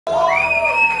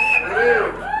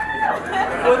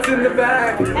What's in the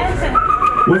bag?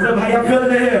 What's up? How y'all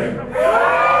feeling in here?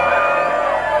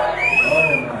 Oh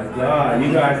my God,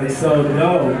 you guys are so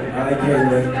dope. I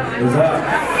can't wait. What's up?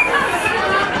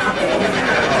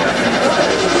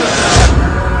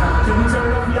 Can we turn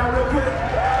it up for y'all real quick?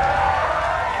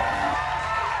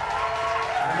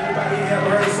 Anybody ever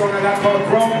heard a song I got called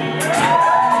Grown?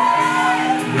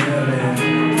 Yeah,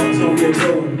 man. Let's go get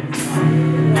going.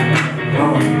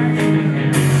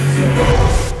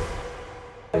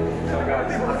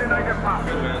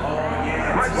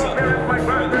 My foreparents, my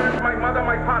grandparents, my mother,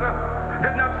 my father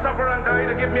did not suffer and die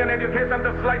to give me an education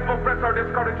to slight, oppress, or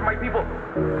discourage my people.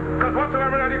 Because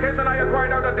whatsoever education I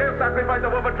acquired out of their sacrifice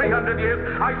of over 300 years,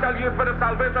 I shall use for the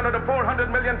salvation of the 400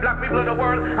 million black people of the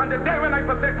world. And the day when I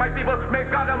forsake my people, may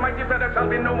God Almighty say there shall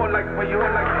be no more life for you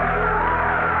and life for me.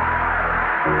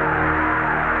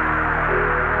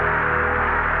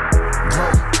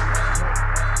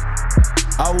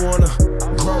 I wanna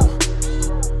grow.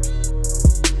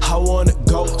 I wanna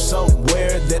go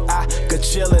somewhere that I could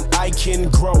chill and I can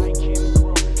grow.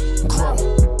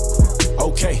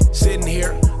 Okay, sitting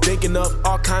here thinking of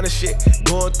all kind of shit.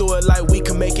 Going through it like we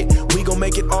can make it. We gon'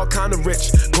 make it all kind of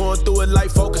rich. Going through it like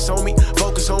focus on me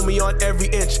on every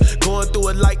inch. Going through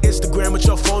it like Instagram with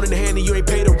your phone in the hand and you ain't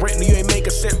paid a rent and you ain't make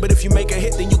a cent. But if you make a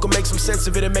hit, then you can make some sense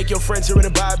of it and make your friends hear it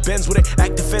and buy a Benz with it.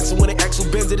 Act defensive when they actual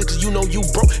bends it, cause you know you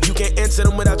broke. You can't answer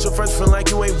them without your friends feeling like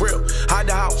you ain't real. Hide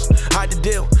the house, hide the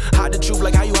deal, hide the truth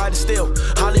like how you hide the steal.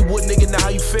 Hollywood nigga, now how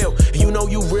you feel. You know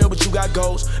you real, but you got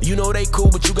goals. You know they cool,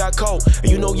 but you got cold. And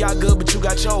you know y'all good, but you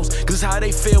got chose. Cause it's how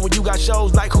they feel when you got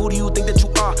shows. Like who do you think that you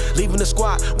are? Leaving the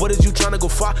squad, what is you trying to go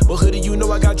far? But Hoodie, you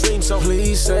know I got dreams, so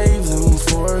please save them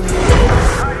for me.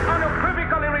 I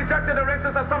unequivocally rejected the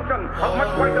racist assumption of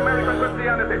much white American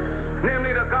Christianity.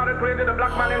 Namely that God had created the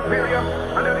black man inferior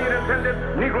and that he had intended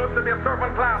Negroes to be a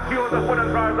servant class, fuels of wood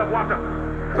and drawers of water.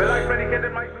 Well, I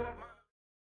predicated my